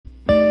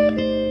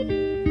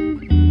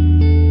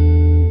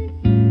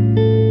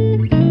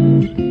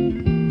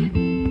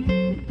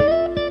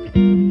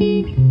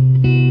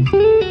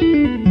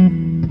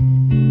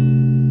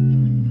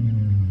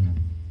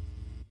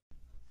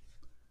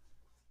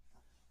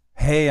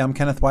Hey, I'm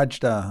Kenneth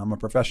Wajda. I'm a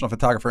professional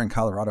photographer in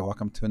Colorado.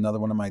 Welcome to another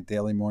one of my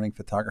daily morning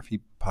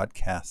photography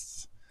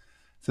podcasts.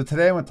 So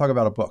today I want to talk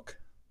about a book.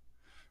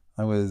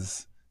 I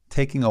was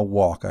taking a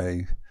walk.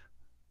 I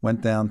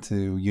went down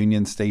to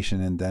Union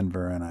Station in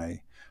Denver and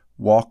I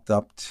walked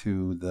up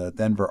to the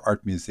Denver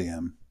Art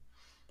Museum.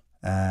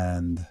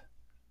 And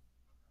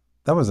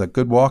that was a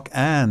good walk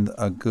and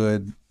a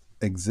good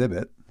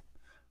exhibit.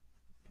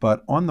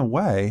 But on the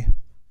way,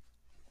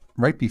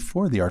 right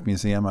before the art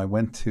museum, I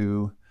went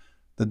to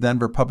the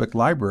Denver Public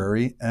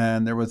Library,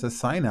 and there was a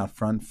sign out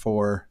front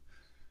for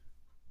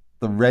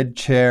the Red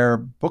Chair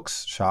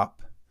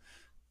Bookshop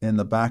in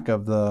the back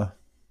of the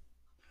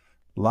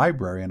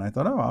library. And I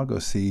thought, oh, I'll go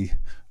see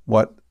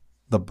what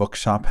the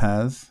bookshop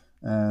has.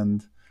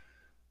 And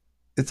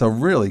it's a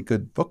really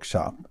good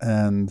bookshop.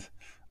 And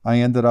I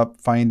ended up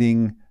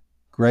finding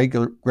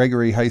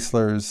Gregory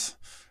Heisler's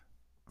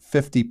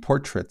 50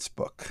 Portraits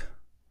book,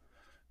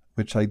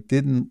 which I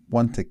didn't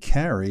want to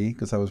carry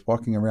because I was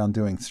walking around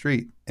doing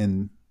street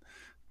in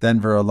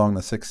Denver along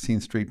the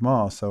 16th Street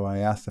Mall. So I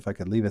asked if I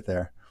could leave it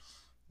there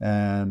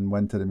and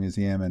went to the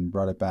museum and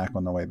brought it back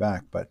on the way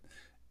back. But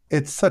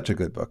it's such a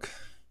good book.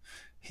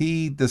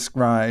 He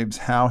describes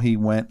how he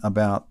went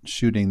about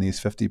shooting these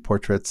 50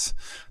 portraits,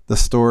 the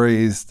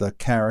stories, the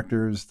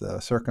characters, the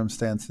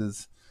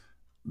circumstances,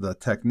 the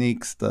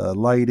techniques, the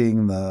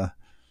lighting, the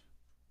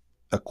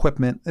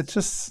equipment. It's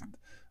just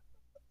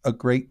a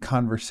great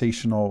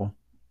conversational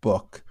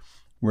book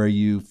where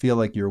you feel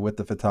like you're with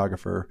the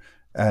photographer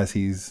as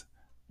he's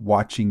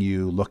watching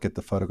you look at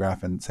the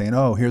photograph and saying,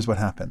 oh, here's what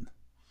happened.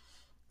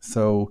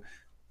 So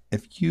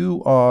if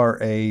you are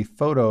a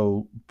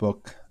photo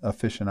book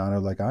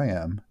aficionado like I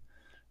am,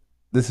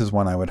 this is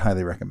one I would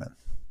highly recommend.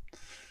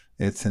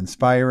 It's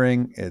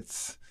inspiring.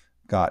 It's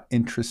got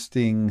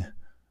interesting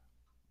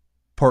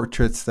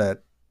portraits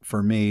that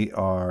for me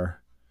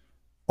are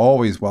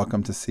always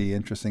welcome to see,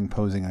 interesting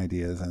posing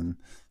ideas and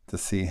to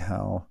see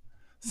how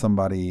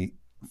somebody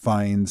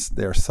finds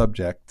their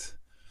subject.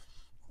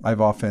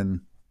 I've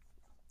often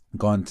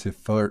gone to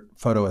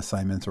photo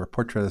assignments or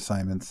portrait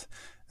assignments,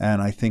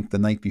 and I think the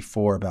night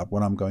before about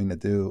what I'm going to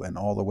do and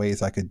all the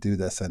ways I could do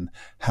this and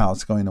how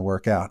it's going to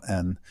work out.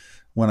 And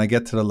when I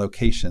get to the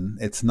location,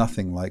 it's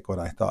nothing like what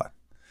I thought.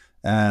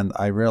 And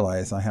I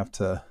realize I have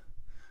to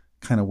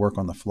kind of work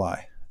on the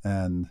fly.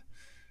 And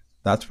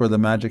that's where the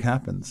magic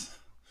happens.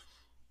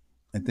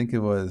 I think it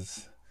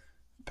was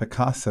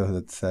Picasso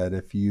that said,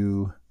 if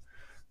you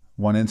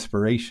want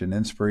inspiration,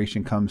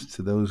 inspiration comes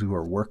to those who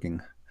are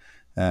working.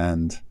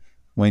 And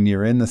when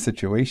you're in the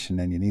situation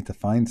and you need to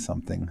find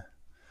something,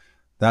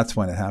 that's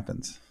when it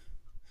happens.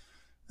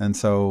 And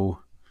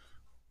so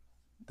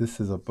this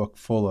is a book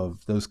full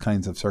of those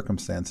kinds of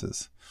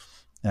circumstances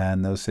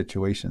and those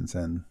situations,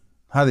 and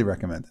highly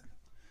recommend it.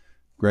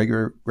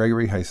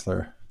 Gregory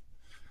Heisler,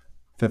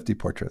 50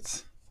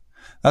 Portraits.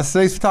 That's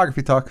today's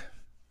photography talk.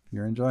 If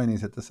you're enjoying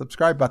these, hit the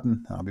subscribe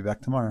button. I'll be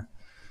back tomorrow.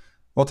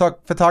 We'll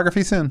talk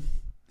photography soon.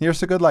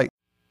 Here's the good light.